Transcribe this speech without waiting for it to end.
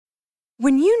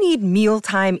When you need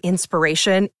mealtime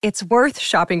inspiration, it's worth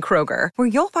shopping Kroger, where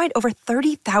you'll find over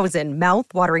 30,000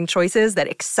 mouth-watering choices that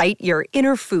excite your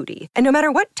inner foodie. And no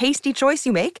matter what tasty choice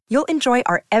you make, you'll enjoy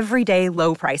our everyday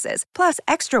low prices, plus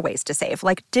extra ways to save,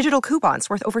 like digital coupons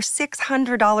worth over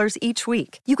 $600 each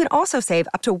week. You can also save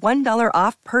up to $1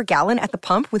 off per gallon at the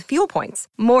pump with fuel points.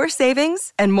 More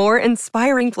savings and more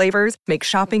inspiring flavors make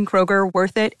shopping Kroger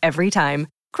worth it every time.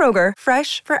 Kroger,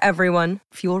 fresh for everyone.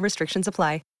 Fuel restrictions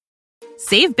apply.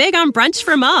 Save big on brunch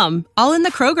for mom, all in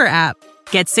the Kroger app.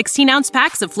 Get 16-ounce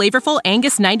packs of flavorful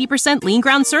Angus 90% lean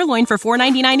ground sirloin for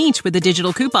 $4.99 each with a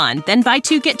digital coupon. Then buy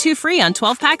 2, get 2 free on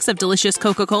 12 packs of delicious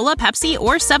Coca-Cola, Pepsi,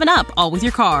 or 7-Up, all with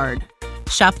your card.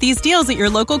 Shop these deals at your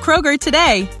local Kroger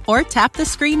today, or tap the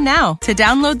screen now to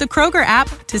download the Kroger app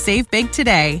to save big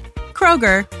today.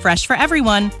 Kroger, fresh for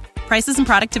everyone. Prices and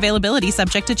product availability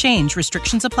subject to change.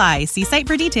 Restrictions apply. See site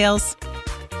for details.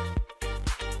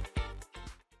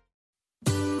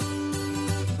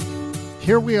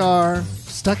 Here we are,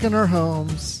 stuck in our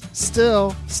homes,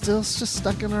 still just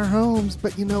stuck in our homes.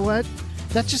 But you know what?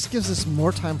 That just gives us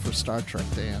more time for Star Trek,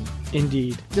 Dan.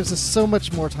 Indeed. Gives us so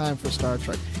much more time for Star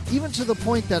Trek. Even to the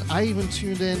point that I even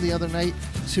tuned in the other night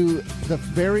to the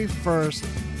very first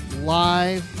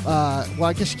live, well,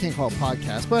 I guess you can't call it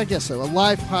podcast, but I guess so, a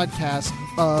live podcast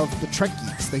of the Trek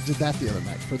Geeks. They did that the other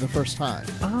night for the first time.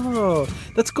 Oh,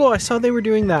 that's cool. I saw they were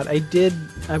doing that.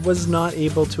 I was not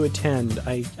able to attend.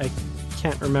 I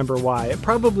can't remember why. It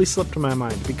probably slipped my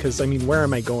mind because, I mean, where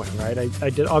am I going, right?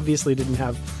 I obviously didn't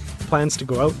have plans to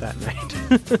go out that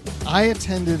night. I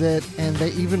attended it, and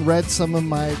they even read some of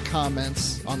my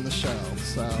comments on the show.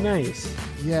 So nice.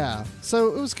 Yeah. So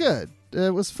it was good.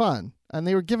 It was fun. And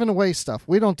they were giving away stuff.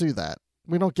 We don't do that.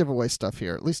 We don't give away stuff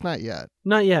here, at least not yet.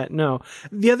 Not yet, no.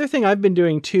 The other thing I've been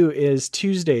doing, too, is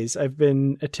Tuesdays. I've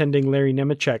been attending Larry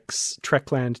Nemechek's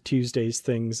Trekland Tuesdays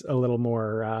things a little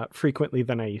more frequently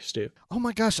than I used to. Oh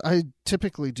my gosh, I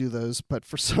typically do those, but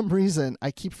for some reason,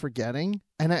 I keep forgetting,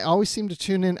 and I always seem to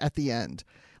tune in at the end.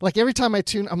 Like, every time I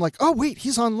tune, I'm like, oh, wait,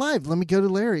 he's on live. Let me go to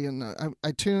Larry, and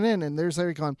I tune in, and there's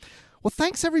Larry going, well,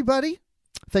 thanks, everybody.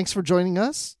 Thanks for joining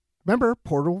us. Remember,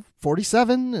 Portal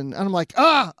 47, and I'm like,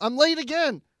 I'm late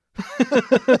again.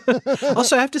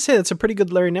 Also, I have to say, that's a pretty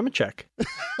good Larry Nemechek.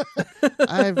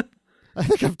 I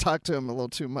think I've talked to him a little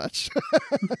too much.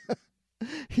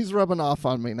 He's rubbing off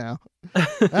on me now.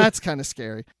 That's kind of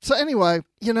scary. So anyway,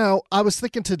 I was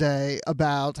thinking today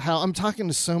about how I'm talking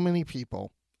to so many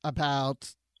people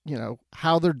about,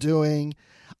 how they're doing.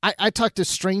 I talk to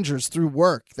strangers through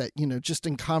work that, just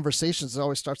in conversations, it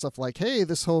always starts off like, hey,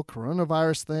 this whole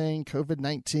coronavirus thing,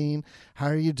 COVID-19, how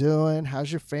are you doing?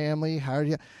 How's your family? How are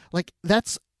you? Like,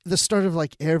 that's the start of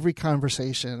like every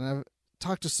conversation. I've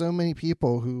talked to so many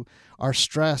people who are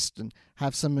stressed and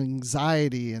have some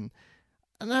anxiety, and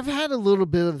I've had a little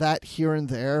bit of that here and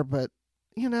there, but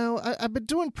I've been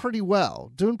doing pretty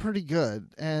well, doing pretty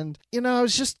good. And, I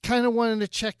was just kind of wanting to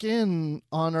check in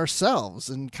on ourselves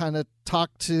and kind of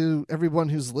talk to everyone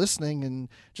who's listening and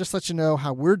just let you know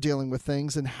how we're dealing with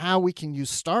things and how we can use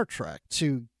Star Trek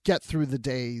to get through the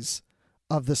days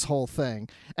of this whole thing.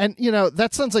 And,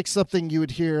 that sounds like something you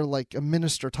would hear like a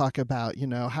minister talk about,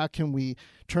 how can we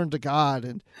turn to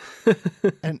God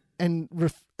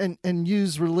and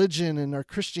use religion and our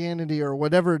Christianity or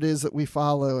whatever it is that we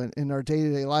follow in our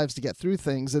day-to-day lives to get through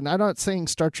things. And I'm not saying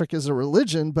Star Trek is a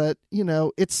religion, but,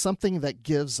 it's something that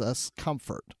gives us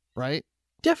comfort, right?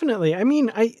 Definitely. I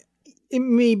mean, it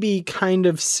may be kind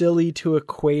of silly to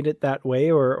equate it that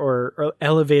way or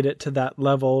elevate it to that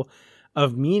level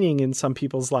of meaning in some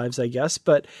people's lives, I guess.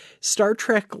 But Star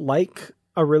Trek, like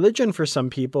a religion for some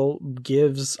people,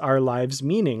 gives our lives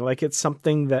meaning. Like, it's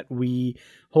something that we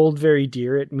hold very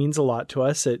dear. It means a lot to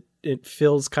us. It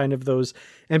fills kind of those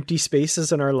empty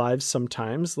spaces in our lives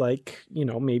sometimes, like,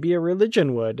 maybe a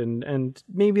religion would. And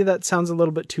maybe that sounds a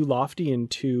little bit too lofty and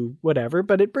too whatever,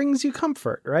 but it brings you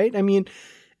comfort, right? I mean,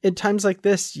 in times like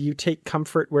this, you take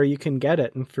comfort where you can get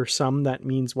it. And for some, that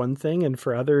means one thing. And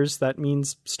for others, that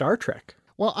means Star Trek.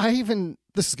 Well,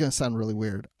 this is going to sound really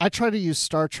weird. I try to use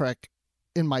Star Trek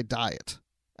in my diet.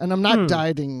 And I'm not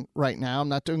dieting right now. I'm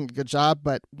not doing a good job.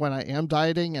 But when I am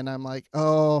dieting and I'm like,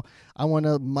 oh, I want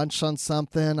to munch on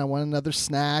something. I want another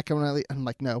snack. I'm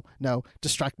like, no,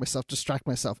 distract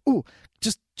myself. Ooh,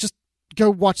 just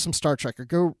go watch some Star Trek or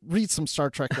go read some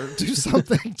Star Trek or do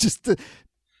something just to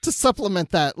supplement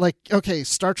that. Like, okay,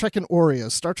 Star Trek and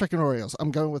Oreos.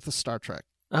 I'm going with the Star Trek.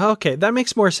 Okay, that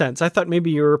makes more sense. I thought maybe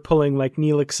you were pulling like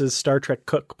Neelix's Star Trek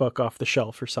cookbook off the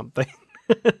shelf or something.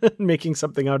 making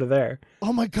something out of there.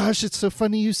 Oh my gosh, it's so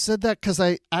funny you said that because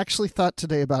I actually thought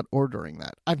today about ordering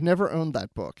that. I've never owned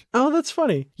that book. Oh, that's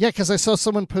funny. Yeah, because I saw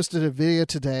someone posted a video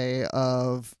today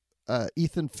of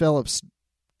Ethan Phillips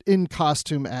in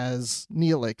costume as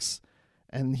Neelix.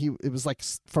 And it was like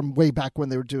from way back when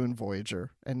they were doing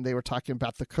Voyager. And they were talking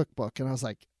about the cookbook. And I was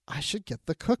like, I should get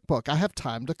the cookbook. I have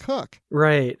time to cook.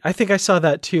 Right. I think I saw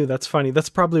that too. That's funny. That's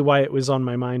probably why it was on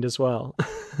my mind as well.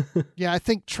 Yeah, I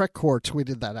think TrekCore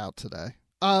tweeted that out today.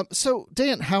 So,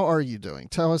 Dan, how are you doing?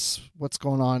 Tell us what's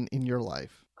going on in your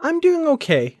life. I'm doing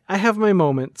okay. I have my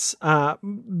moments.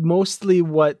 Mostly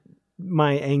what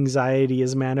my anxiety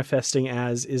is manifesting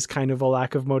as is kind of a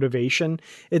lack of motivation.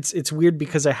 It's weird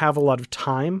because I have a lot of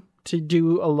time to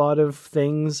do a lot of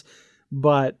things,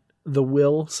 but the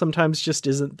will sometimes just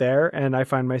isn't there. And I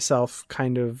find myself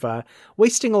kind of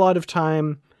wasting a lot of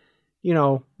time,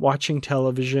 watching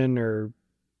television or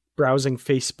browsing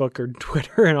Facebook or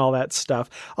Twitter and all that stuff.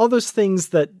 All those things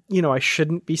that, I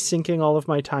shouldn't be sinking all of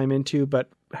my time into, but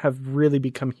have really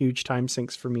become huge time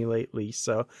sinks for me lately.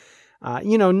 So,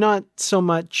 not so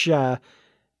much a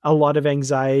lot of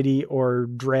anxiety or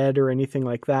dread or anything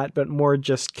like that, but more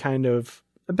just kind of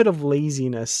a bit of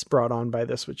laziness brought on by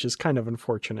this, which is kind of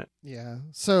unfortunate. Yeah.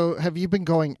 So have you been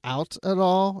going out at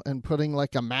all and putting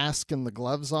like a mask and the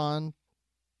gloves on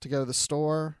to go to the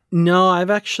store? No,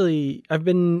 I've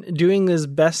been doing as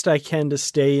best I can to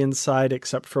stay inside,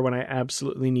 except for when I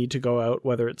absolutely need to go out,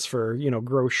 whether it's for,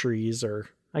 groceries or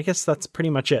I guess that's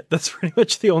pretty much it. That's pretty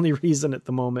much the only reason at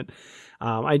the moment.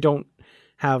 I don't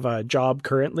have a job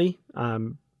currently.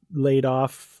 I'm laid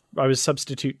off. I was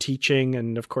substitute teaching,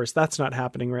 and of course that's not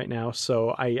happening right now.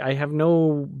 So I have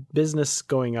no business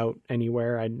going out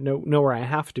anywhere. I know where I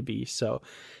have to be. So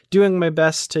doing my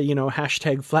best to,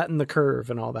 hashtag flatten the curve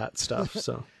and all that stuff.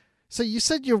 So. So you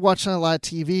said you're watching a lot of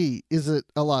TV. Is it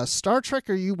a lot of Star Trek,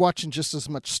 or are you watching just as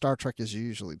much Star Trek as you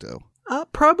usually do?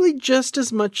 Probably just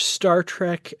as much Star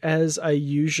Trek as I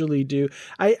usually do.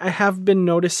 I have been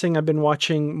noticing I've been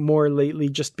watching more lately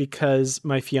just because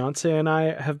my fiance and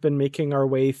I have been making our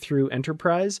way through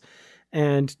Enterprise,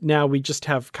 and now we just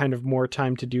have kind of more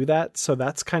time to do that. So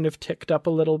that's kind of ticked up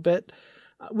a little bit,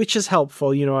 which is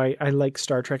helpful. I like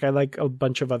Star Trek. I like a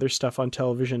bunch of other stuff on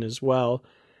television as well.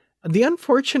 The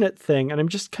unfortunate thing, and I'm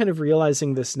just kind of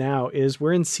realizing this now, is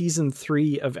we're in season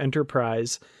 3 of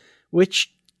Enterprise,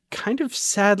 which kind of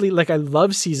sadly, I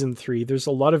love season 3. There's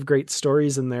a lot of great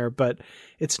stories in there, but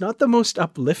it's not the most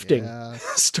uplifting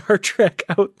Star Trek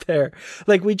out there.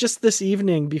 We just this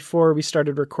evening before we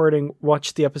started recording,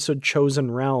 watched the episode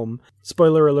Chosen Realm.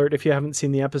 Spoiler alert if you haven't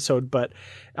seen the episode, but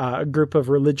a group of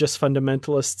religious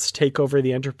fundamentalists take over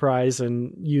the Enterprise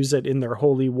and use it in their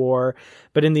holy war.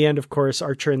 But in the end, of course,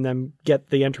 Archer and them get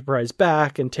the Enterprise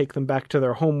back and take them back to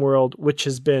their homeworld, which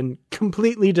has been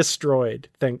completely destroyed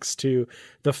thanks to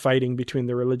the fighting between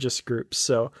the religious groups.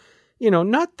 So,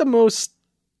 not the most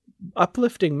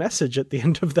uplifting message at the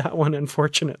end of that one,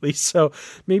 unfortunately. So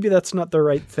maybe that's not the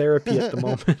right therapy at the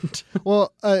moment.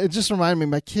 Well, it just reminded me,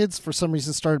 my kids for some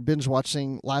reason started binge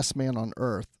watching Last Man on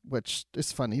Earth, which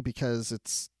is funny because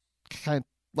it's kind of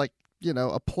like,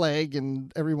 a plague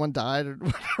and everyone died or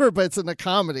whatever, but it's in a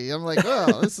comedy. I'm like,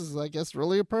 oh, this is, I guess,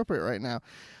 really appropriate right now.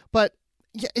 But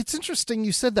yeah, it's interesting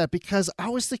you said that because I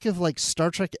always think of Star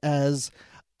Trek as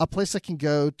a place I can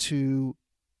go to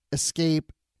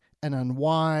escape and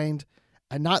unwind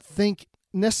and not think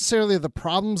necessarily of the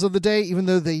problems of the day, even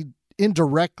though they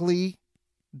indirectly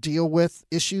deal with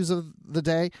issues of the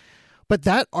day. But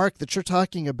that arc that you're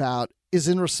talking about is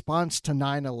in response to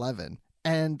 9/11.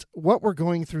 And what we're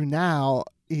going through now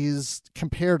is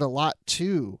compared a lot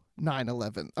to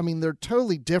 9/11. I mean, they're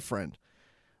totally different,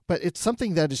 but it's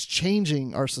something that is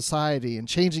changing our society and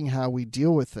changing how we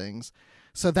deal with things.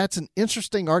 So that's an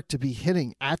interesting arc to be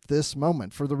hitting at this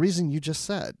moment for the reason you just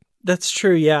said. That's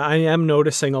true. Yeah, I am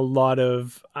noticing a lot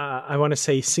of, I want to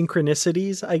say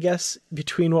synchronicities, I guess,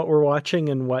 between what we're watching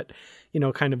and what,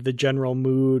 kind of the general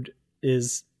mood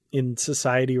is in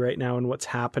society right now and what's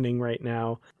happening right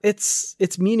now.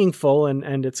 It's meaningful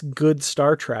and it's good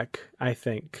Star Trek, I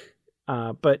think.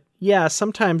 But yeah,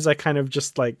 sometimes I kind of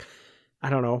just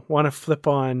want to flip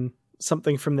on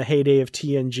something from the heyday of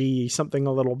TNG, something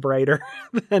a little brighter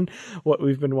than what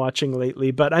we've been watching lately.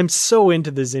 But I'm so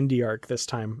into the Xindi arc this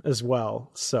time as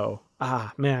well. So,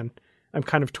 man, I'm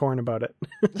kind of torn about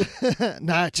it.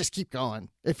 Nah, just keep going.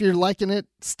 If you're liking it,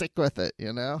 stick with it,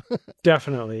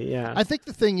 Definitely, yeah. I think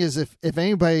the thing is, if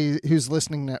anybody who's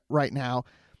listening right now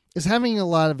is having a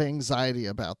lot of anxiety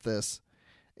about this,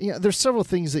 there's several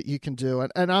things that you can do.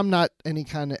 And I'm not any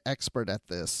kind of expert at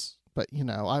this, but,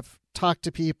 I've talked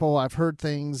to people, I've heard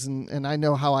things, and I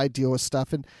know how I deal with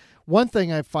stuff. And one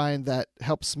thing I find that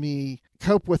helps me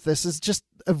cope with this is just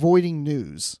avoiding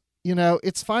news. You know,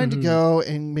 it's fine to go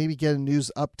and maybe get a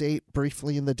news update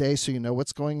briefly in the day so you know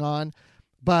what's going on.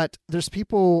 But there's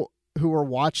people who are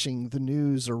watching the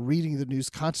news or reading the news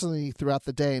constantly throughout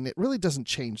the day, and it really doesn't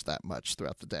change that much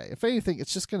throughout the day. If anything,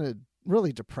 it's just going to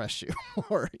really depress you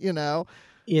more, you know?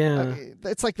 Yeah.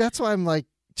 It's like, that's why I'm like,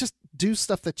 just do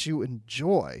stuff that you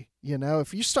enjoy. You know,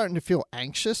 if you're starting to feel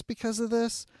anxious because of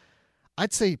this,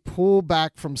 I'd say pull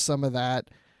back from some of that,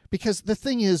 because the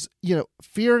thing is, you know,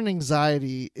 fear and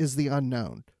anxiety is the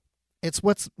unknown. It's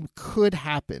what could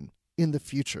happen in the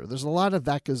future. There's a lot of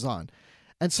that goes on.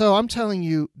 And so I'm telling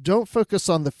you, don't focus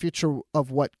on the future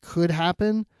of what could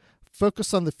happen.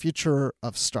 Focus on the future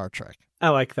of Star Trek. I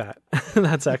like that.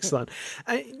 That's excellent.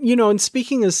 You know, and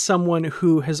speaking as someone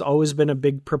who has always been a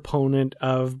big proponent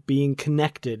of being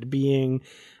connected, being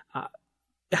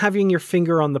having your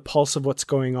finger on the pulse of what's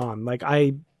going on. Like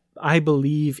I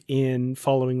believe in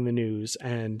following the news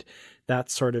and that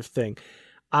sort of thing.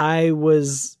 I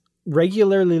was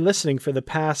regularly listening for the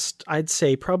past, I'd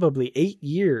say probably 8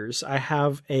 years. I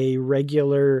have a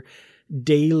regular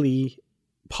daily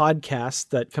podcast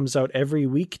that comes out every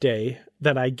weekday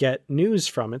that I get news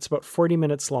from. It's about 40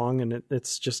 minutes long, and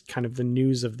it's just kind of the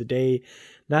news of the day,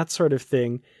 that sort of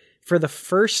thing. For the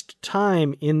first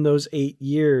time in those 8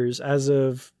 years, as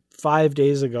of 5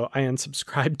 days ago, I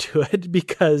unsubscribed to it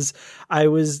because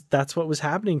that's what was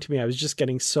happening to me. I was just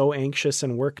getting so anxious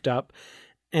and worked up.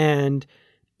 And,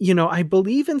 you know, I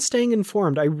believe in staying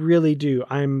informed. I really do.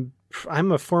 I'm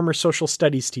a former social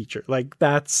studies teacher. Like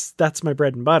that's my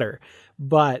bread and butter.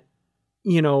 But,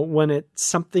 you know, when it's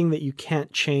something that you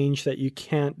can't change, that you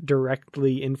can't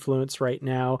directly influence right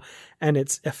now, and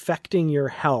it's affecting your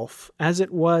health, as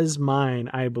it was mine,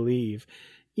 I believe,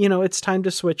 you know, it's time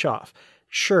to switch off.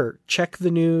 Sure, check the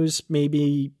news,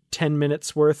 maybe 10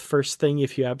 minutes worth first thing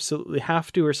if you absolutely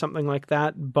have to or something like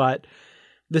that. But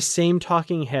the same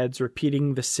talking heads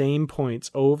repeating the same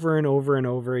points over and over and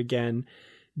over again,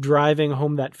 driving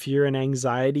home that fear and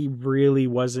anxiety really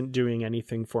wasn't doing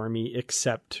anything for me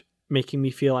except making me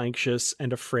feel anxious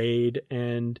and afraid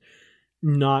and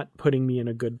not putting me in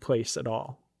a good place at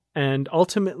all. And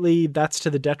ultimately, that's to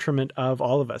the detriment of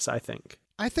all of us, I think.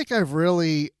 I think I've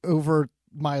really, over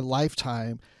my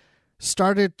lifetime,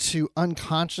 started to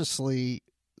unconsciously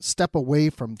step away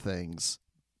from things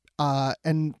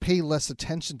and pay less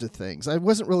attention to things. I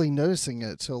wasn't really noticing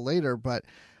it till later, but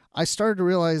I started to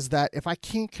realize that if I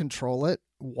can't control it,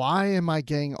 why am I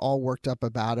getting all worked up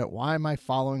about it? Why am I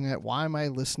following it? Why am I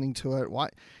listening to it? Why?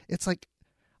 It's like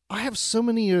I have so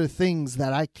many other things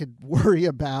that I could worry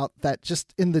about that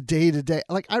just in the day to day.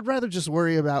 Like I'd rather just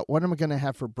worry about what am I going to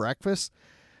have for breakfast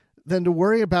than to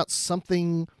worry about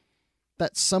something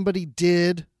that somebody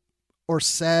did or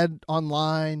said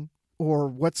online or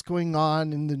what's going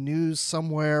on in the news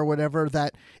somewhere, whatever,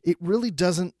 that it really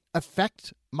doesn't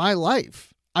affect my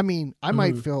life. I mean, I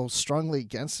might feel strongly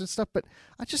against it and stuff, but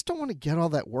I just don't want to get all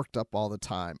that worked up all the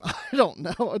time. I don't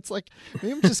know. It's like,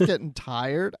 maybe I'm just getting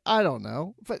tired. I don't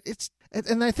know. But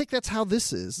and I think that's how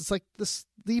this is. It's like this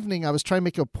evening I was trying to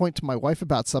make a point to my wife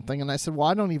about something, and I said, well,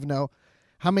 I don't even know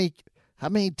how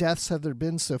many deaths have there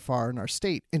been so far in our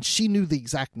state? And she knew the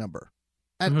exact number.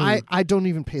 And I don't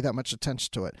even pay that much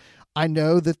attention to it. I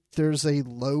know that there's a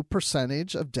low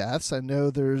percentage of deaths. I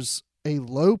know there's a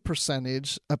low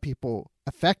percentage of people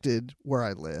affected where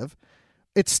I live.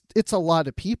 It's a lot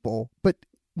of people, but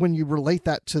when you relate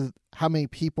that to how many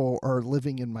people are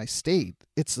living in my state,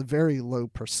 it's a very low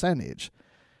percentage.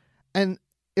 And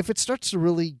if it starts to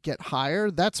really get higher,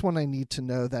 that's when I need to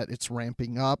know that it's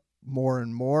ramping up more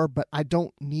and more, but I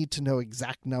don't need to know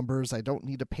exact numbers. I don't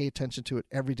need to pay attention to it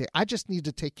every day. I just need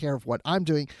to take care of what I'm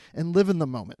doing and live in the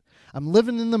moment. I'm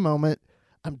living in the moment.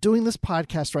 I'm doing this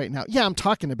podcast right now. Yeah, I'm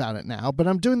talking about it now, but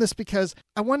I'm doing this because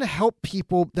I want to help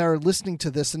people that are listening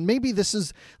to this. And maybe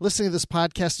listening to this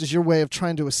podcast is your way of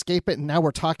trying to escape it. And now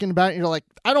we're talking about it. And you're like,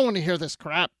 I don't want to hear this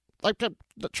crap. Like, I'm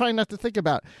trying not to think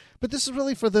about it. But this is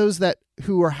really for those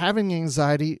who are having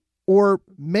anxiety or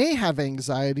may have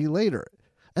anxiety later.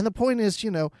 And the point is,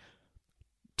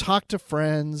 talk to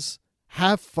friends,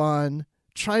 have fun,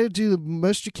 try to do the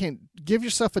most you can. Give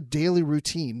yourself a daily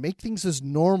routine. Make things as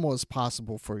normal as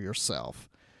possible for yourself.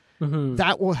 Mm-hmm.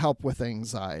 That will help with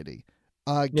anxiety.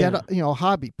 Get a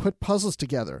hobby. Put puzzles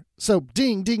together. So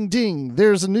ding, ding, ding.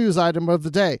 There's a news item of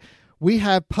the day. We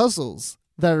have puzzles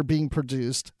that are being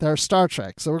produced that are Star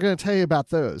Trek. So we're going to tell you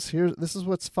about those. This is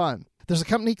what's fun. There's a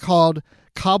company called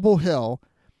Cobble Hill,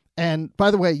 And by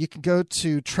the way, you can go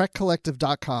to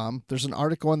trekcollective.com. There's an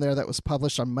article in there that was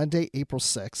published on Monday, April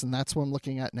 6th, and that's what I'm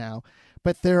looking at now.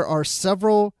 But there are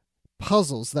several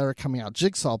puzzles that are coming out,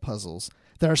 jigsaw puzzles,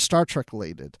 that are Star Trek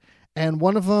related. And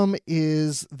one of them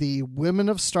is the Women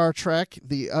of Star Trek.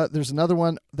 There's another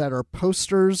one that are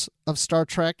posters of Star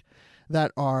Trek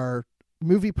that are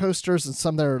movie posters, and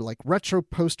some that are like retro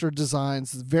poster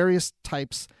designs, various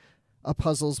types of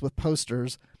puzzles with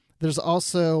posters. There's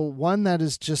also one that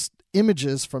is just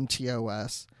images from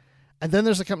TOS. And then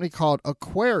there's a company called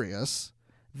Aquarius.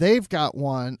 They've got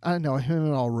one. I know I'm hitting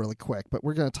it all really quick, but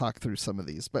we're going to talk through some of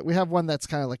these. But we have one that's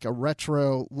kind of like a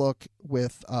retro look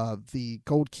with the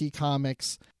Gold Key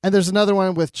comics. And there's another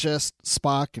one with just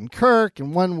Spock and Kirk,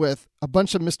 and one with a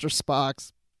bunch of Mr.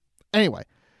 Spocks. Anyway,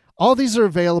 all these are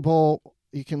available.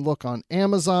 You can look on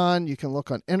Amazon. You can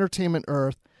look on Entertainment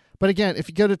Earth. But again, if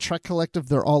you go to Trek Collective,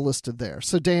 they're all listed there.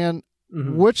 So Dan,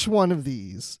 which one of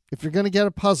these, if you're going to get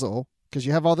a puzzle, because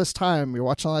you have all this time, you're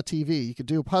watching a lot of TV, you could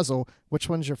do a puzzle, which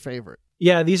one's your favorite?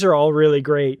 Yeah, these are all really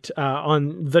great.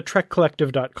 On the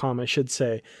trekcollective.com, I should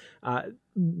say.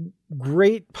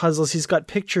 Great puzzles. He's got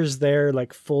pictures there,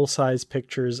 like full-size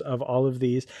pictures of all of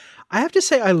these. I have to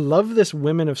say, I love this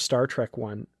Women of Star Trek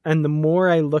one. And the more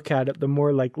I look at it, the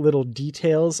more like little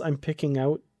details I'm picking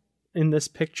out in this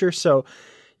picture. So,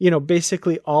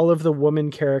 basically all of the woman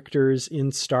characters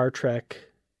in Star Trek,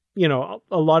 a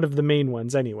lot of the main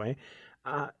ones anyway.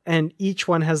 And each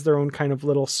one has their own kind of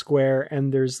little square,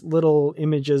 and there's little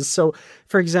images. So,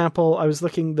 for example, I was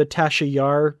looking, the Tasha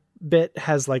Yar bit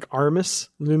has like Armis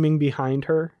looming behind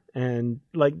her. And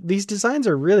like these designs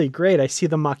are really great. I see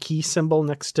the Maquis symbol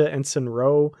next to Ensign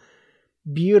Ro.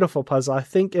 Beautiful puzzle. I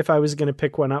think if I was going to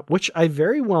pick one up, which I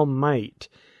very well might,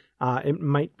 it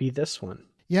might be this one.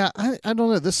 Yeah, I don't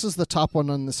know. This is the top one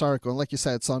on this article. And like you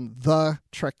said, it's on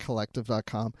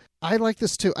thetrekcollective.com. I like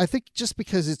this too. I think just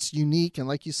because it's unique, and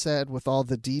like you said, with all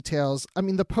the details. I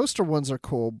mean, the poster ones are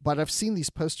cool, but I've seen these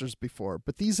posters before.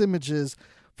 But these images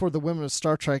for the Women of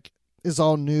Star Trek is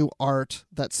all new art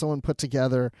that someone put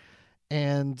together.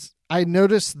 And I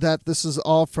noticed that this is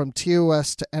all from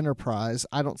TOS to Enterprise.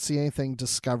 I don't see anything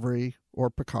Discovery or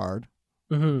Picard.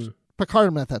 Mm-hmm. Picard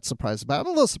I'm not that surprised about. I'm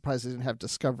a little surprised they didn't have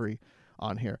Discovery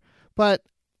on here. But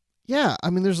yeah, I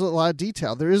mean, there's a lot of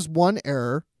detail. There is one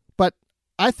error, but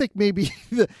I think maybe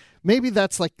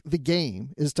that's like the game,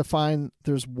 is to find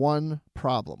there's one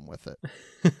problem with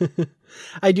it.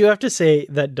 I do have to say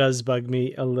that does bug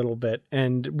me a little bit.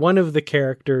 And one of the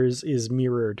characters is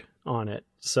mirrored on it.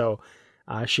 So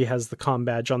she has the comm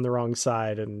badge on the wrong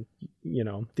side, and,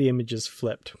 the image is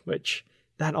flipped, which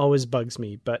that always bugs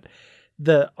me. But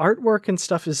the artwork and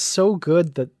stuff is so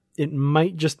good that it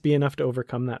might just be enough to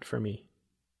overcome that for me.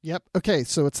 Yep. Okay,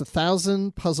 so it's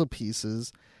 1,000 puzzle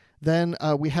pieces. Then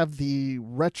we have the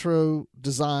retro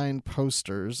design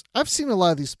posters. I've seen a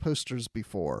lot of these posters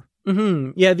before.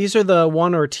 Mm-hmm. Yeah, these are the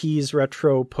Juan Ortiz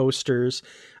retro posters.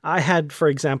 I had, for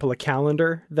example, a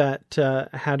calendar that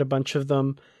had a bunch of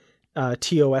them.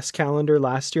 TOS calendar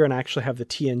last year, and I actually have the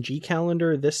TNG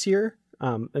calendar this year.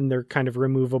 And they're kind of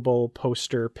removable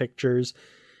poster pictures.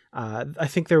 I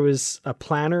think there was a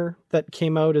planner that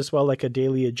came out as well, like a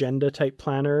daily agenda type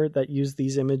planner that used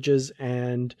these images,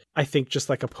 and I think just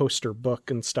like a poster book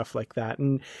and stuff like that.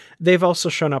 And they've also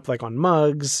shown up like on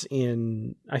mugs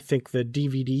in, I think the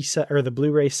DVD set or the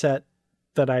Blu-ray set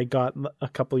that I got a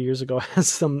couple years ago has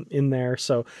some in there.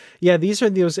 So yeah, these are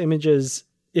those images.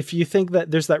 If you think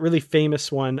that there's that really famous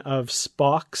one of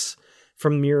Spocks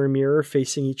from Mirror Mirror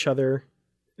facing each other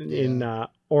in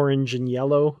orange and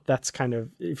yellow, that's kind of,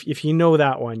 if you know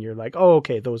that one, you're like, oh,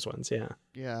 okay, those ones.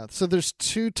 Yeah. So there's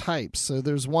two types. So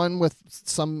there's one with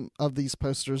some of these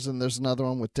posters, and there's another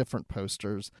one with different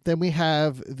posters. Then we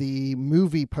have the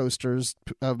movie posters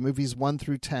of movies 1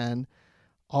 through 10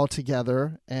 all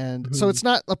together. And so it's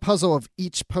not a puzzle of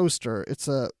each poster. It's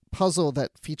a puzzle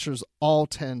that features all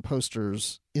 10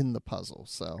 posters in the puzzle.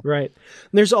 So right.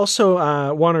 There's also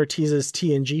Juan Ortiz's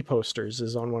TNG posters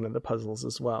is on one of the puzzles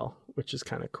as well, which is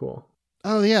kind of cool.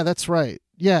 Oh yeah, that's right.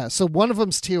 Yeah, so one of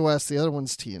them's TOS, the other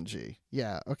one's TNG.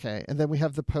 Yeah, okay. And then we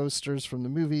have the posters from the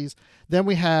movies. Then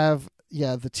we have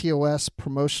the TOS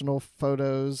promotional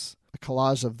photos, a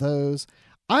collage of those.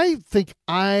 I think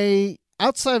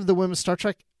outside of the Women's Star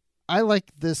Trek, I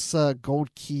like this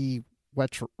Gold Key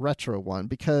retro one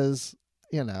because,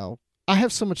 I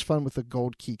have so much fun with the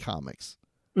Gold Key comics.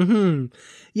 Mm-hmm.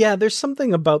 Yeah, there's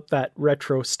something about that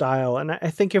retro style. And I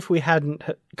think if we hadn't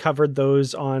covered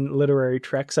those on Literary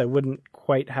Treks, I wouldn't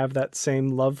quite have that same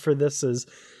love for this as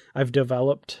I've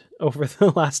developed over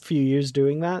the last few years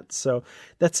doing that. So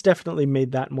that's definitely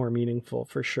made that more meaningful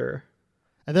for sure.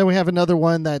 And then we have another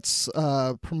one that's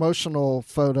a promotional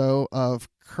photo of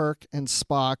Kirk and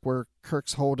Spock, where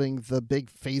Kirk's holding the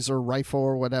big phaser rifle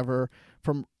or whatever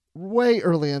from way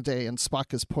early in the day, and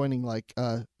Spock is pointing like,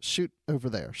 shoot over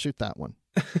there, shoot that one.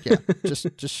 Yeah, just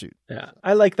shoot. Yeah,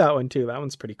 I like that one too. That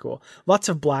one's pretty cool. Lots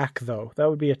of black though. That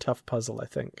would be a tough puzzle, I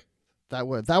think. That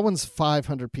one's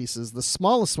 500 pieces. The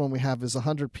smallest one we have is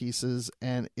 100 pieces,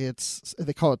 and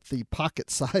they call it the pocket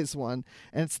size one,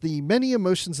 and it's the Many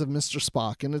Emotions of Mr.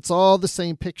 Spock, and it's all the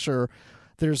same picture.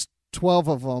 There's 12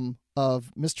 of them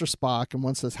of Mr. Spock, and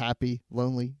one says happy,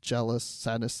 lonely, jealous,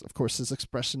 sadness. Of course, his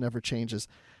expression never changes.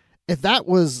 If that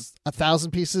was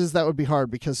 1,000 pieces, that would be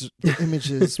hard because the image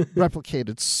is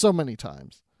replicated so many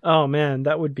times. Oh man,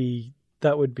 that would be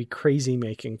crazy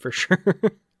making for sure.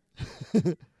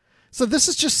 So this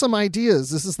is just some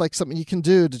ideas. This is like something you can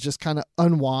do to just kind of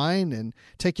unwind and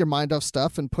take your mind off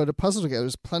stuff and put a puzzle together.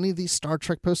 There's plenty of these Star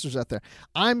Trek posters out there.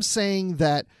 I'm saying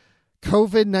that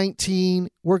COVID-19,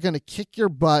 we're going to kick your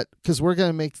butt because we're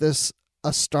going to make this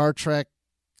a Star Trek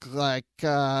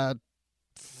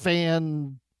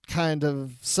fan kind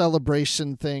of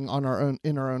celebration thing in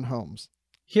our own homes.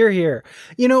 Hear, hear.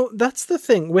 You know, that's the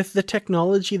thing with the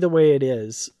technology the way it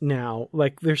is now.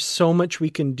 Like, there's so much we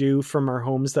can do from our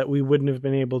homes that we wouldn't have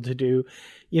been able to do,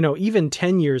 you know, even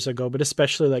 10 years ago, but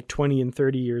especially like 20 and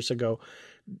 30 years ago.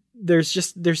 There's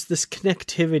this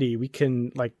connectivity. We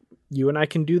can, like, you and I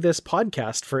can do this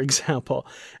podcast, for example,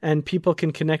 and people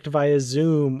can connect via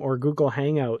Zoom or Google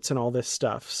Hangouts and all this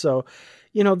stuff. So,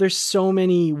 you know, there's so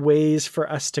many ways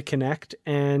for us to connect.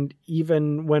 And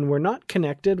even when we're not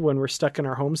connected, when we're stuck in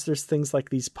our homes, there's things like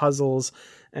these puzzles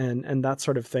and that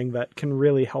sort of thing that can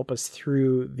really help us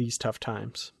through these tough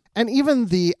times. And even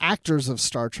the actors of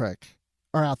Star Trek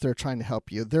are out there trying to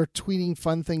help you. They're tweeting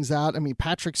fun things out. I mean,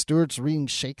 Patrick Stewart's reading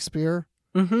Shakespeare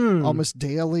almost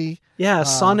daily. Yeah,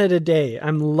 sonnet a day.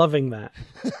 I'm loving that.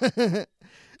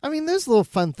 I mean, there's little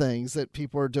fun things that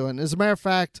people are doing. As a matter of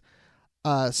fact,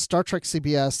 Star Trek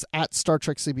CBS, at Star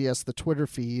Trek CBS, the Twitter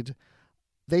feed,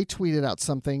 they tweeted out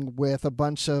something with a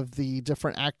bunch of the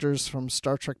different actors from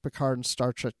Star Trek Picard and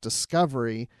Star Trek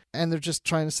Discovery. And they're just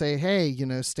trying to say, hey, you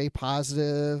know, stay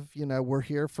positive. You know, we're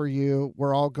here for you.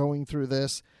 We're all going through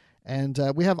this. And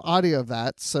we have audio of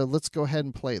that. So let's go ahead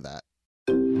and play that.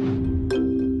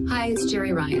 Hi, it's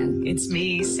Jerry Ryan. It's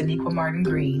me, Sonequa Martin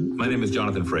Green. My name is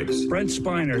Jonathan Frakes. Brent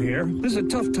Spiner here. This is a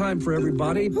tough time for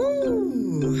everybody. Ooh.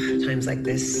 Times like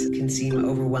this can seem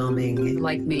overwhelming.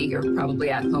 Like me, you're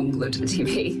probably at home glued to the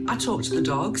TV. I talk to the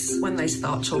dogs. When they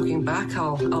start talking back,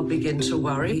 I'll begin to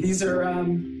worry. These are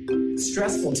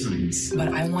stressful times. But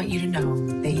I want you to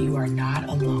know that you are not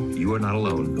alone. You are not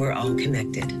alone. We're all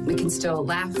connected. We can still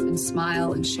laugh and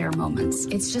smile and share moments.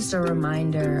 It's just a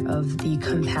reminder of the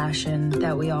compassion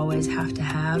that we always have to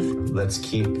have. Let's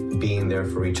keep being there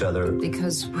for each other.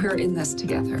 Because we're in this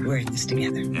together. We're in this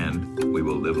together. And we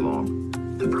will live long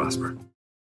and prosper.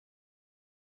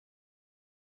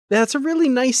 That's a really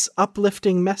nice,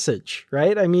 uplifting message,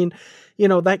 right? I mean, you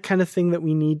know, that kind of thing that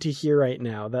we need to hear right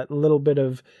now, that little bit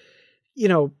of, you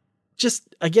know,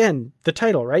 just, again, the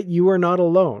title, right? You are not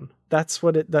alone. That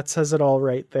says it all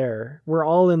right there. We're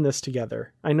all in this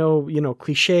together. I know, you know,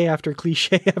 cliche after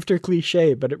cliche after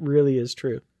cliche, but it really is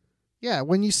true. Yeah,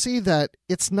 when you see that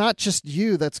it's not just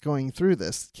you that's going through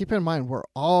this, keep in mind, we're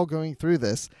all going through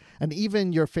this. And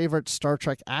even your favorite Star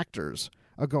Trek actors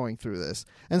are going through this.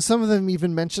 And some of them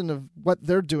even mention of what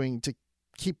they're doing to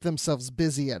keep themselves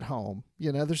busy at home.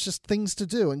 You know, there's just things to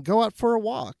do, and go out for a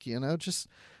walk, you know, just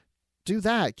do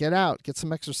that, get out, get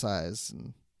some exercise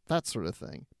and that sort of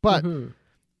thing. But,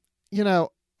 you know,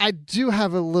 I do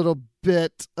have a little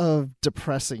bit of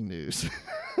depressing news.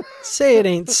 Say it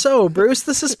ain't so, Bruce.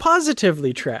 This is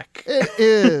Positively Trek. It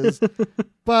is.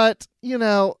 But, you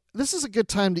know, this is a good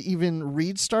time to even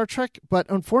read Star Trek, but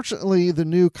unfortunately the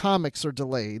new comics are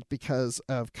delayed because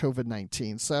of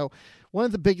COVID-19. So one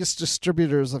of the biggest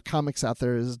distributors of comics out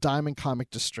there is Diamond Comic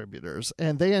Distributors,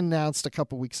 and they announced a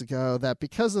couple weeks ago that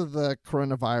because of the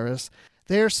coronavirus,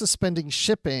 they're suspending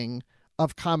shipping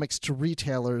of comics to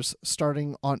retailers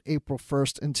starting on April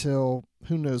 1st until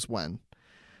who knows when.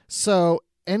 So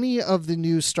any of the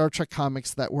new Star Trek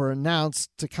comics that were announced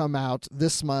to come out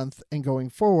this month and going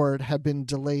forward have been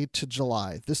delayed to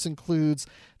July. This includes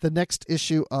the next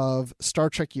issue of Star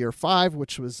Trek Year 5,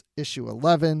 which was issue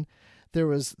 11. There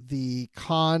was the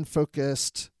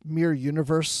Khan-focused Mirror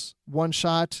Universe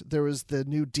one-shot. There was the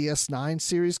new DS9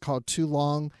 series called Too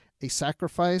Long, A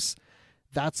Sacrifice.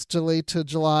 That's delayed to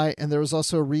July. And there was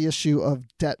also a reissue of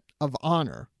Debt of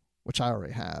Honor, which I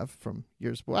already have from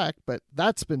years back, but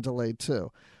that's been delayed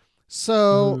too.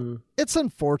 So it's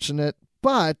unfortunate,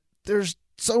 but there's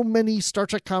so many Star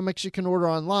Trek comics you can order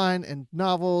online and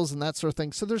novels and that sort of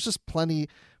thing. So there's just plenty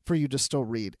for you to still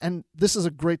read. And this is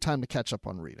a great time to catch up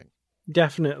on reading.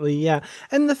 Definitely, yeah.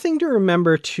 And the thing to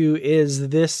remember, too, is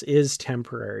this is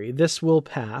temporary. This will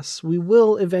pass. We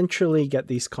will eventually get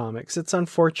these comics. It's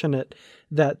unfortunate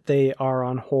that they are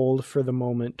on hold for the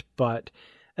moment, but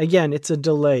again, it's a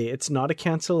delay. It's not a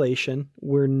cancellation.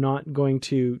 We're not going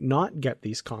to not get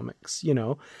these comics, you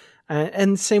know.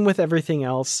 And same with everything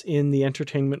else in the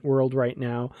entertainment world right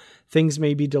now. Things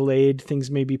may be delayed. Things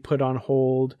may be put on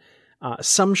hold.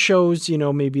 Some shows, you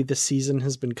know, maybe the season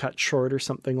has been cut short or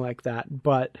something like that.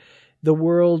 But the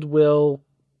world will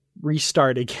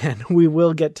restart again. We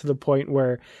will get to the point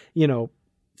where, you know,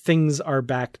 things are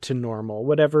back to normal.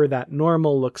 Whatever that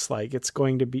normal looks like, it's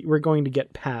going to be, we're going to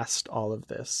get past all of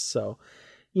this. So,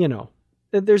 you know,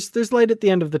 there's light at the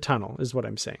end of the tunnel is what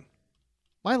I'm saying.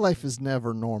 My life is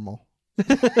never normal.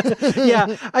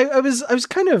 Yeah, I was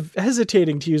kind of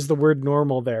hesitating to use the word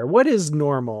normal there. What is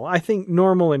normal? I think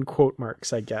normal in quote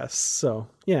marks, I guess. So,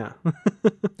 yeah.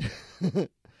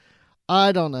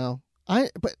 I don't know.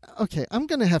 But okay, I'm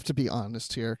going to have to be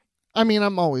honest here. I mean,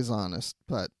 I'm always honest,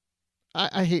 but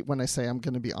I hate when I say I'm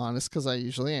going to be honest because I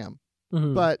usually am.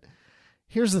 Mm-hmm. But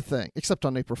here's the thing, except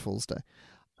on April Fool's Day.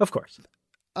 Of course.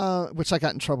 Which I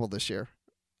got in trouble this year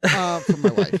from my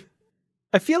wife.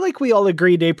 I feel like we all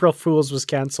agreed April Fool's was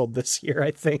canceled this year,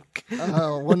 I think.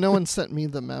 Oh, well, no one sent me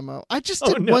the memo. I just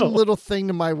did one little thing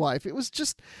to my wife. It was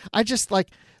just,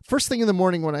 first thing in the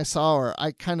morning when I saw her,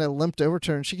 I kind of limped over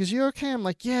to her and she goes, "You okay?" I'm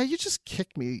like, "Yeah, you just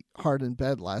kicked me hard in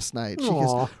bed last night." She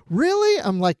goes, "Really?"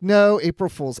 I'm like, "No, April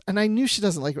Fool's." And I knew she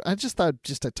doesn't like it. I just thought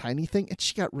just a tiny thing. And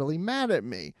she got really mad at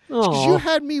me. Because you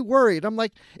had me worried. I'm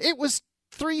like, it was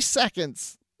 3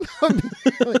 seconds.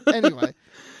 Anyway.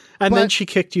 And then she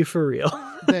kicked you for real.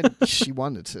 Then she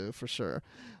wanted to, for sure.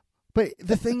 But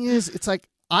the thing is, it's like,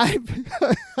 I've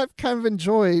kind of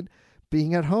enjoyed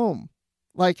being at home.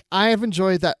 Like, I have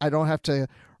enjoyed that I don't have to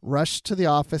rush to the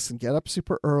office and get up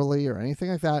super early or anything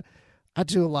like that. I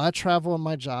do a lot of travel in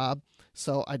my job,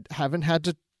 so I haven't had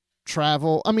to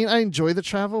travel. I mean, I enjoy the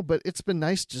travel, but it's been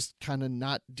nice just kind of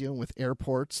not dealing with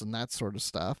airports and that sort of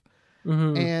stuff.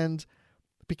 Mm-hmm. And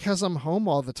because I'm home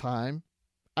all the time,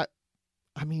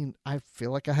 I mean, I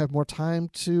feel like I have more time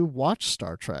to watch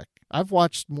Star Trek. I've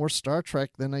watched more Star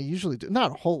Trek than I usually do.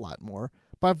 Not a whole lot more,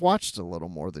 but I've watched a little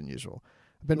more than usual.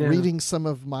 I've been reading some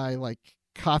of my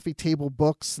coffee table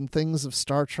books and things of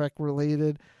Star Trek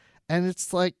related. And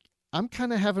it's like, I'm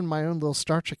kind of having my own little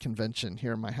Star Trek convention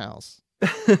here in my house.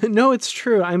 No, it's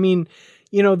true. I mean,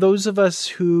 you know, those of us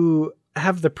who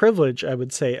have the privilege, I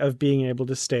would say, of being able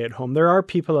to stay at home. There are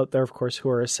people out there, of course, who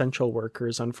are essential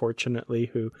workers, unfortunately,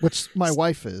 which my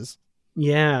wife is.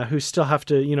 Yeah, who still have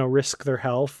to, you know, risk their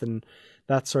health and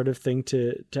that sort of thing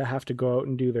to have to go out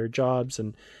and do their jobs.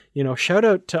 And, you know, shout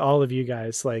out to all of you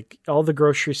guys, like all the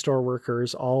grocery store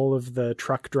workers, all of the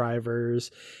truck drivers,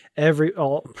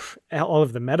 all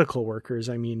of the medical workers.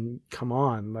 I mean, come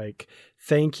on, like,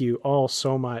 thank you all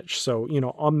so much. So, you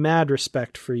know, a mad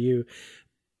respect for you.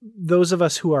 Those of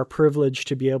us who are privileged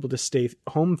to be able to stay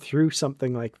home through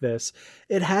something like this,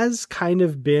 it has kind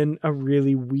of been a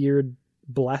really weird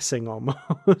blessing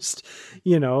almost.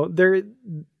 You know,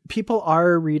 people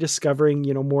are rediscovering,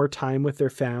 you know, more time with their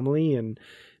family and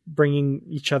bringing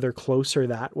each other closer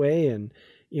that way. And,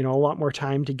 you know, a lot more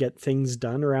time to get things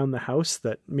done around the house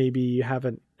that maybe you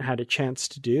haven't had a chance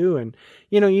to do. And,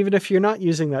 you know, even if you're not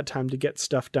using that time to get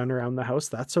stuff done around the house,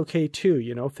 that's okay too.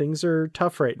 You know, things are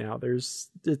tough right now.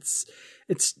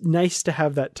 It's nice to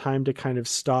have that time to kind of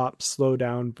stop, slow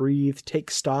down, breathe,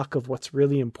 take stock of what's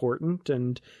really important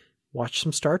and watch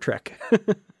some Star Trek.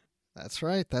 That's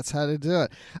right. That's how to do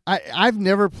it. I've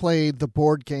never played the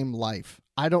board game Life.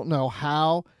 I don't know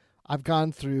how I've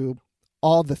gone through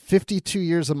all the 52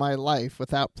 years of my life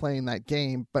without playing that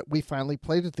game, but we finally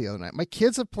played it the other night. My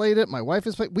kids have played it. My wife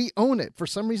has played it. We own it. For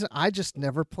some reason, I just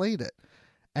never played it.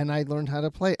 And I learned how to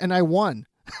play it, and I won.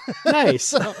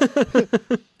 Nice.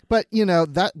 But, you know,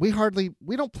 that we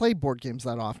don't play board games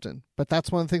that often. But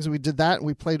that's one of the things we did that, and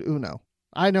we played Uno.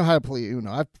 I know how to play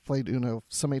Uno. I've played Uno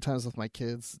so many times with my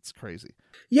kids. It's crazy.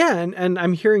 Yeah, and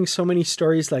I'm hearing so many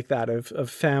stories like that of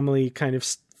family kind of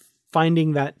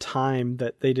finding that time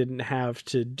that they didn't have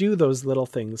to do those little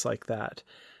things like that.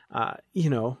 You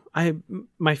know,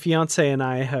 my fiance and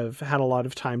I have had a lot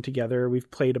of time together.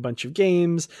 We've played a bunch of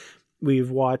games.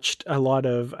 We've watched all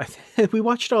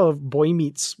of Boy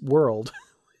Meets World,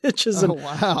 which is an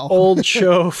old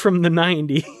show from the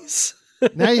 90s.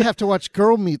 Now you have to watch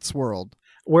Girl Meets World.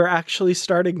 We're actually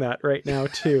starting that right now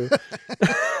too.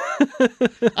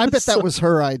 I bet that was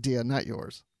her idea, not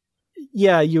yours.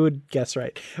 Yeah, you would guess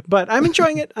right. But I'm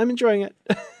enjoying it.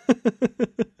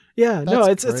 Yeah, no,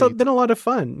 it's been a lot of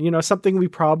fun. You know, something we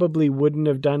probably wouldn't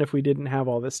have done if we didn't have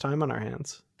all this time on our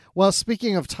hands. Well,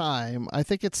 speaking of time, I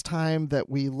think it's time that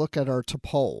we look at our to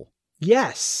poll.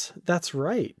 Yes, that's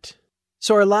right.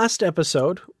 So our last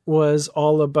episode was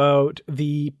all about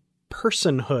the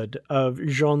personhood of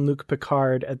Jean-Luc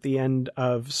Picard at the end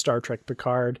of Star Trek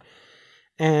Picard,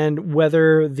 and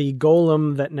whether the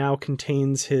golem that now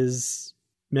contains his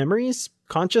memories,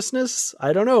 consciousness,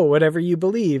 I don't know, whatever you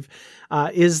believe,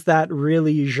 is that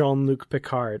really Jean-Luc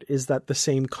Picard? Is that the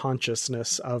same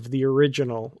consciousness of the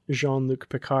original Jean-Luc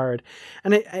Picard?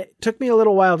 And it took me a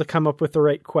little while to come up with the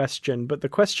right question, but the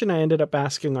question I ended up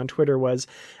asking on Twitter was,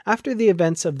 after the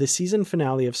events of the season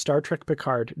finale of Star Trek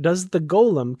Picard, does the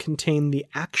golem contain the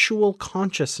actual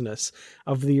consciousness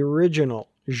of the original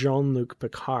Jean-Luc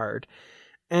Picard?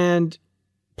 And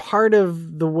part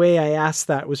of the way I asked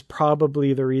that was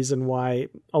probably the reason why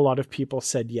a lot of people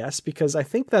said yes, because I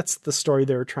think that's the story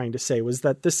they were trying to say, was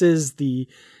that this is the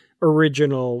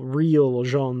original, real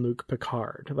Jean-Luc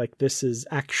Picard. Like, this is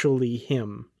actually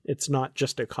him. It's not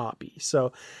just a copy.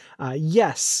 So,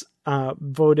 yes,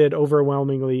 voted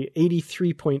overwhelmingly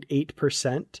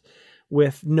 83.8%,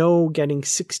 with no getting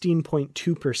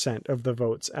 16.2% of the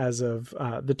votes as of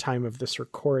the time of this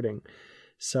recording.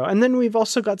 So, and then we've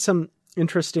also got some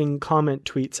interesting comment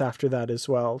tweets after that as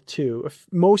well, too.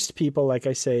 Most people, like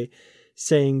I say,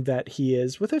 saying that he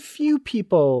is, with a few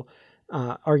people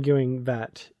arguing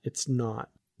that it's not.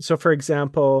 So, for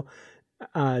example,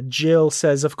 Jill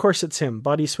says, of course it's him.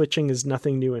 Body switching is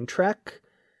nothing new in Trek.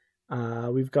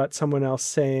 We've got someone else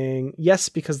saying, yes,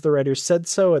 because the writers said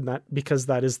so, and that because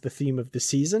that is the theme of the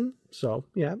season. So,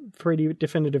 yeah, pretty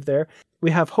definitive there. We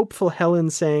have Hopeful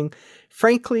Helen saying,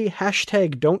 frankly,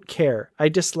 #don't care. I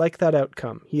dislike that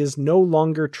outcome. He is no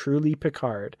longer truly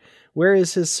Picard. Where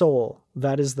is his soul?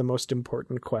 That is the most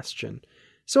important question.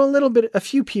 So a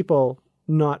few people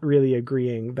not really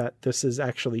agreeing that this is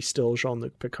actually still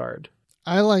Jean-Luc Picard.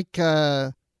 I like,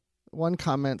 one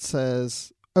comment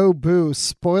says, oh, boo,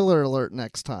 spoiler alert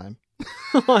next time.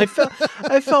 I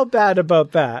felt bad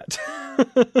about that.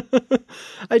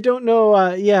 I don't know.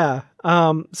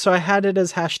 So I had it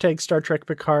as #Star Trek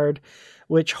Picard,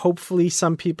 which hopefully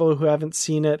some people who haven't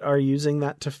seen it are using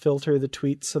that to filter the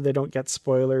tweets so they don't get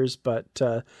spoilers. But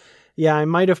I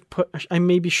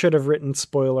maybe should have written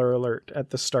spoiler alert at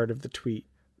the start of the tweet,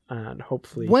 and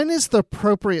hopefully. When is the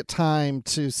appropriate time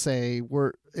to say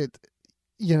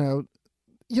you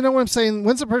know what I'm saying?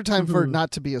 When's the appropriate time for it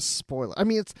not to be a spoiler? I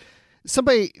mean,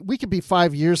 we could be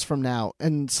 5 years from now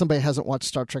and somebody hasn't watched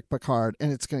Star Trek Picard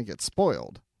and it's going to get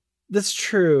spoiled. That's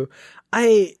true.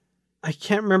 I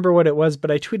can't remember what it was, but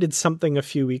I tweeted something a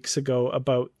few weeks ago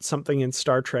about something in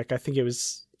Star Trek. I think it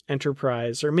was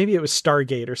Enterprise, or maybe it was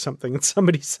Stargate or something. And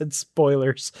somebody said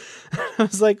spoilers. I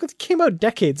was like, it came out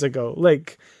decades ago,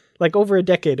 like over a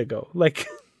decade ago. Like,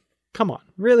 come on,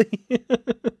 really?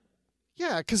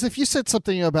 Yeah, because if you said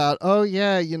something about,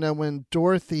 when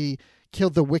Dorothy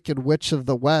killed the Wicked Witch of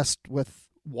the West with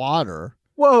water.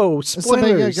 Whoa, spoilers.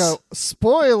 Somebody gonna go,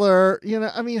 spoiler,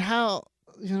 how,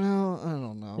 I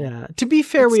don't know. Yeah, to be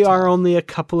fair, we are only a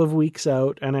couple of weeks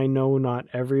out, and I know not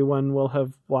everyone will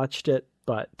have watched it,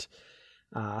 but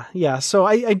so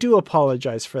I do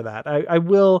apologize for that. I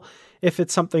will, if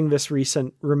it's something this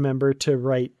recent, remember to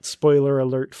write spoiler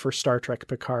alert for Star Trek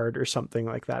Picard or something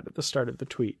like that at the start of the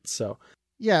tweet. So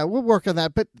yeah, we'll work on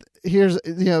that. But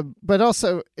but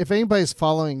also if anybody's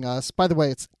following us, by the way,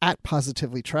 it's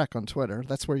 @Positively Trek on Twitter.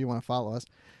 That's where you want to follow us.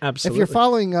 Absolutely. If you're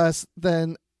following us,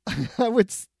 then I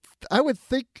would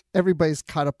think everybody's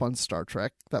caught up on Star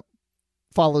Trek that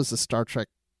follows the Star Trek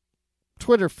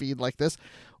Twitter feed like this.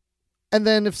 And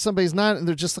then if somebody's not, and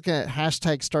they're just looking at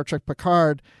 #Star Trek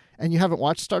Picard, and you haven't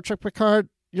watched Star Trek Picard,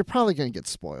 you're probably going to get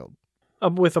spoiled.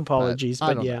 With apologies,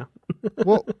 but yeah.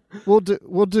 we'll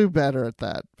do better at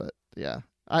that. But yeah,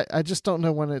 I just don't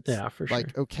know when it's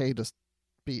okay to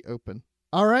be open.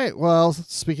 All right. Well,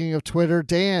 speaking of Twitter,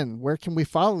 Dan, where can we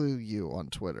follow you on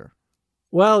Twitter?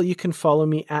 Well, you can follow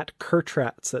me at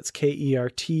Kertrats. That's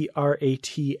KERTRATS.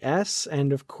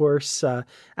 And of course,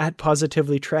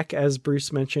 @Positively Trek, as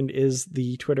Bruce mentioned, is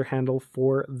the Twitter handle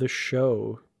for the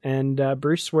show. And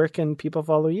Bruce, where can people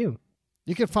follow you?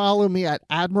 You can follow me at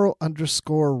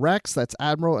Admiral_Rex. That's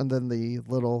Admiral and then the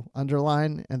little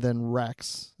underline and then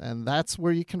Rex. And that's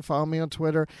where you can follow me on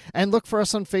Twitter. And look for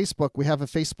us on Facebook. We have a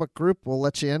Facebook group. We'll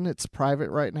let you in. It's private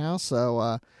right now.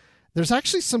 So there's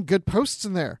actually some good posts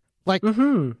in there. Like,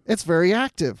 It's very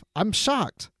active. I'm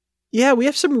shocked. Yeah, we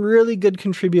have some really good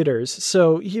contributors.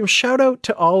 So shout out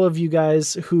to all of you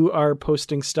guys who are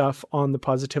posting stuff on the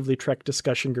Positively Trek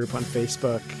discussion group on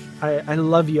Facebook. I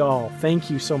love you all. Thank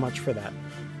you so much for that.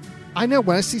 I know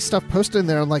when I see stuff posted in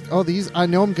there, I'm like, oh, I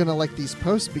know I'm going to like these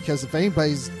posts, because if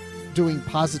anybody's doing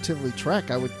Positively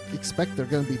Trek, I would expect they're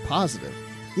going to be positive.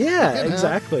 Yeah,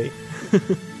 exactly.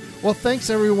 Well, thanks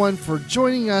everyone for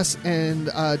joining us, and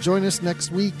join us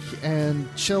next week and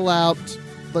chill out.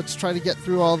 Let's try to get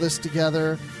through all this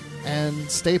together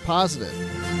and stay positive.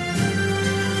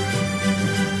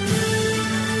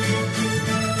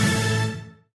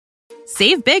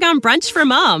 Save big on brunch for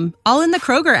mom, all in the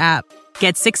Kroger app.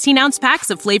 Get 16-ounce packs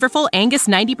of flavorful Angus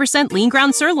 90% lean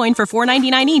ground sirloin for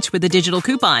 $4.99 each with a digital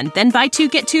coupon. Then buy 2,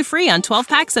 get 2 free on 12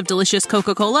 packs of delicious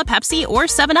Coca-Cola, Pepsi, or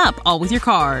 7-Up, all with your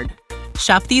card.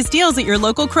 Shop these deals at your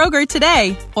local Kroger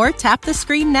today, or tap the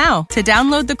screen now to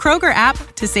download the Kroger app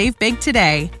to save big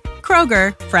today.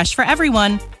 Kroger, fresh for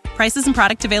everyone. Prices and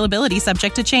product availability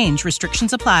subject to change.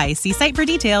 Restrictions apply. See site for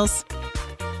details.